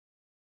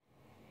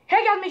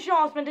animation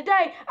announcement.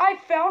 Today, I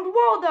found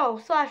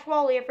Waldo /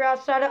 Wally if you're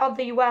outside of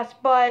the US,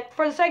 but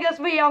for the sake of this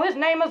video, his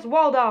name is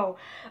Waldo.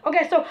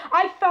 Okay, so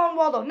I found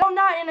Waldo. No,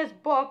 not in his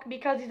book,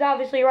 because he's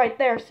obviously right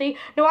there, see?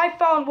 No, I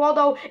found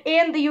Waldo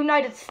in the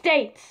United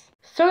States.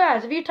 So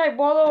guys, if you type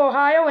Waldo,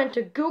 Ohio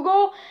into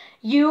Google,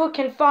 you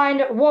can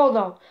find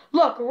Waldo.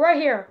 Look, right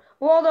here,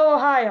 Waldo,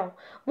 Ohio.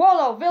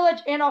 Waldo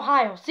Village in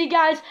Ohio. See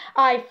guys,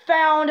 I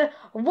found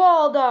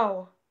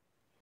Waldo.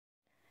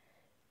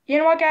 You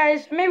know what,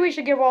 guys? Maybe we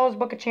should give Waldo's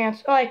book a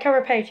chance. Alright,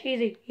 cover page.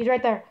 Easy. He's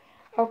right there.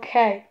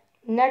 Okay.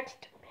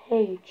 Next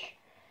page.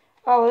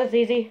 Oh, this is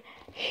easy.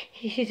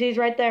 He's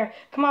right there.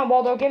 Come on,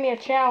 Waldo. Give me a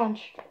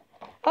challenge.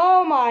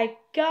 Oh, my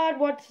God.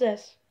 What's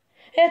this?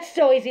 It's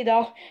still easy,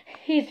 though.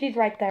 He's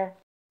right there.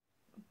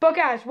 But,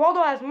 guys,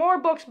 Waldo has more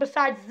books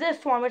besides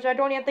this one, which I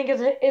don't even think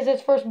is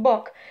his first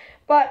book.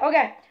 But,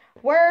 okay.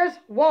 Where's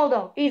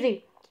Waldo?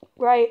 Easy.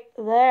 Right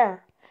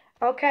there.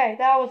 Okay,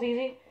 that was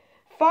easy.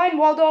 Find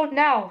Waldo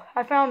now.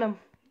 I found him.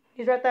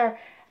 He's right there.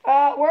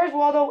 Where's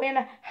Waldo in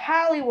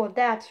Hollywood?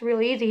 That's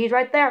really easy. He's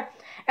right there.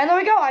 And there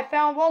we go. I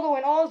found Waldo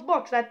in all his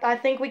books. I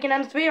think we can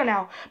end this video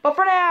now. But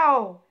for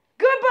now,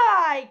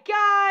 goodbye,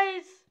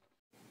 guys.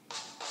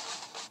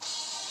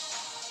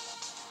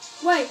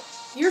 Wait,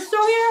 you're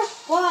still here?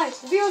 Why?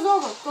 The video's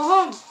over. Go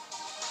home.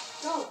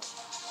 Go.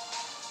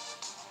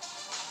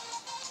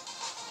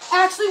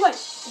 Actually, wait.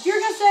 If you're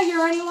going to stay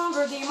here any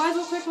longer, then you might as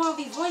well click one of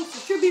these links.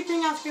 It should be a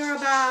thing I'll scare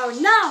about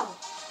now.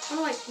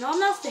 Oh, wait. No, I'm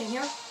not staying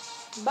here.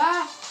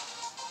 Bye.